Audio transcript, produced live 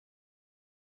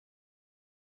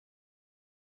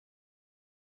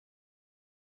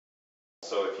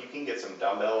So if you can get some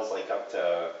dumbbells like up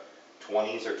to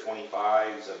 20s or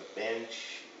 25s, a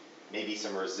bench, maybe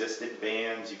some resisted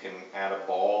bands, you can add a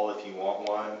ball if you want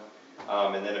one,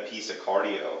 and then a piece of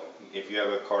cardio. If you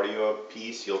have a cardio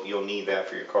piece, you'll need that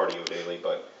for your cardio daily,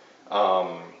 but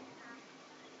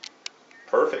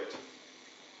perfect.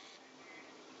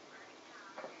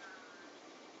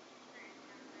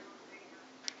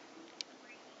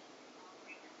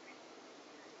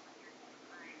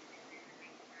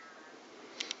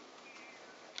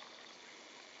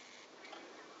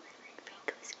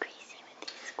 Goes crazy with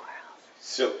these squirrels.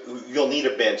 So you'll need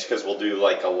a bench because we'll do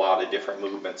like a lot of different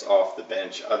movements off the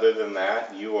bench. Other than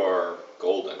that, you are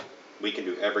golden. We can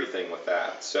do everything with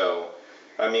that. So,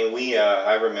 I mean,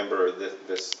 I remember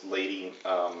this lady.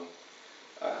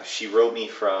 She wrote me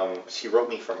from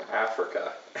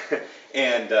Africa,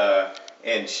 and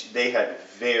they had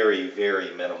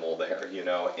very minimal there, you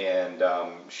know. And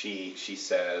she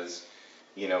says,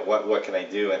 you know, what can I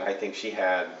do? And I think she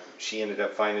ended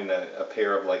up finding a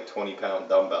pair of like 20-pound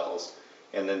dumbbells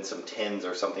and then some tens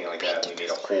or something like that. And we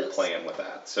made a whole plan with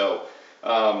that. So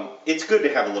it's good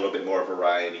to have a little bit more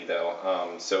variety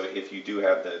though. So if you do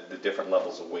have the different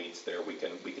levels of weights there, we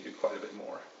can do quite a bit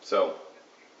more. So.